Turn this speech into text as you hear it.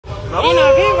No. Ain't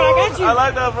no big, but I got you. I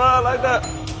like that, bro. I like that.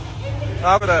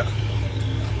 Stop that.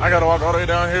 I gotta walk all the way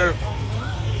down here.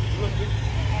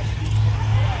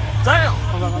 Damn.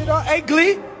 Hey,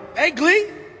 Glee. Hey, Glee.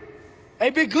 Hey,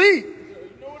 Big Glee.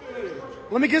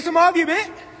 Let me get some of you,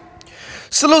 man.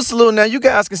 Salute. Now, you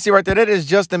guys can see right there, that is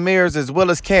Justin Mears as well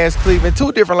as Cass Cleveland.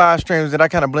 Two different live streams that I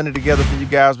kind of blended together for you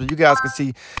guys. But you guys can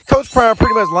see Coach Prime,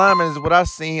 pretty much linemen is what I've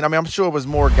seen. I mean, I'm sure it was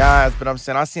more guys, but I'm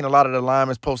saying I've seen a lot of the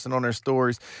linemen posting on their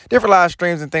stories, different live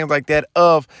streams and things like that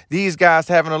of these guys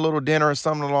having a little dinner or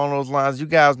something along those lines. You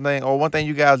guys know, or one thing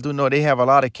you guys do know, they have a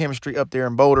lot of chemistry up there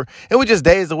in Boulder. And we're just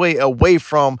days away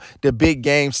from the big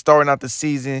game starting out the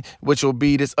season, which will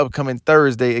be this upcoming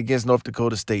Thursday against North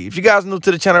Dakota State. If you guys are new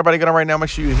to the channel, everybody get on right now. Make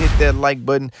sure you hit that like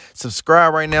button,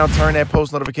 subscribe right now, turn that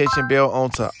post notification bell on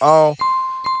to all.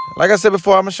 Like I said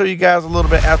before, I'm gonna show you guys a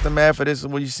little bit aftermath of this.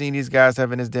 What you seen these guys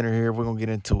having this dinner here. We're gonna get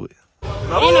into it. No.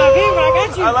 Ain't no big, but I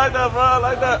got you. I like that, bro. I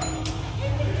like that.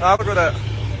 Nah, look at that.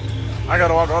 I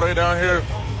gotta walk all the way down here.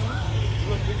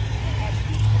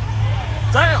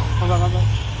 Damn.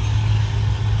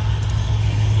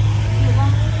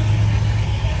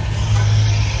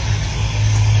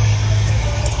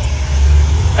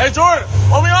 Hey, Jordan,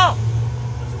 what we on?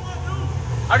 What you want to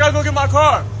do? I gotta go get my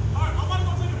car. All right, I'm about to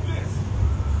go take a piss.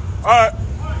 All right.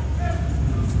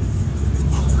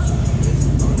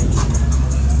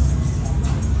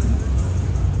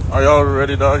 Are y'all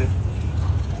ready, doggy?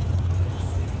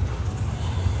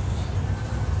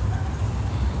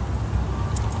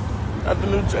 Got the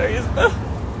new J's.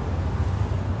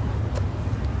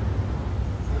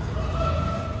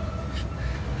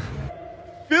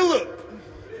 Philip.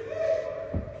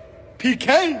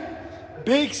 PK.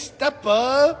 Big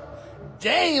stepper.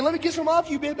 Dang, let me get some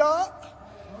off you, big dog.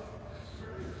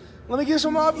 Let me get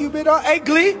some off you, big dog. Hey,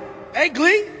 Glee. Hey,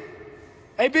 Glee.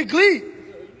 Hey, Big Glee.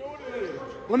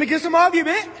 Let me get some of you,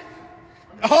 man.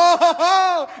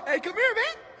 Oh, hey, come here,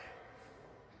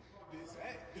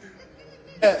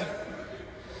 man.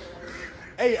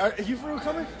 Hey, are you for real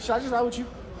coming? Should I just ride with you?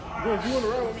 Bro, if you want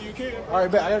to ride with me, you can. All right,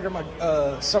 bet. I gotta get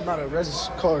my something out of Rez's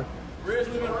car. Rez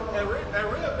living at Red,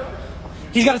 though.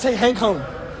 He's gotta take Hank home.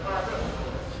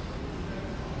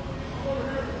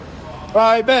 All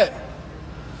right, bet.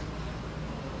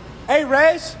 Hey,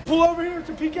 Rez, pull over here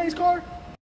to PK's car.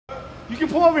 You can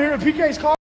pull over here to PK's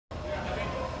car.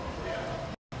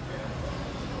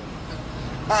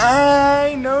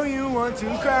 I know you want to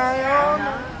cry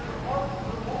on.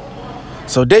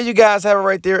 So there you guys have it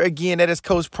right there. Again, that is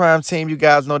Coach Prime team. You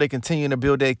guys know they continue to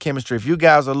build that chemistry. If you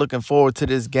guys are looking forward to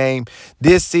this game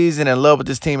this season and love what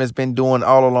this team has been doing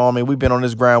all along, I mean, we've been on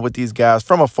this ground with these guys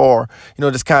from afar, you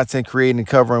know, just content creating and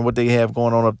covering what they have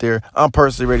going on up there. I'm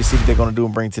personally ready to see what they're going to do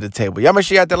and bring to the table. Y'all make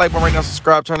sure you hit that like button right now,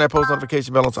 subscribe, turn that post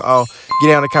notification bell on to all. Get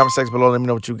down in the comment section below. Let me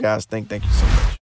know what you guys think. Thank you so much.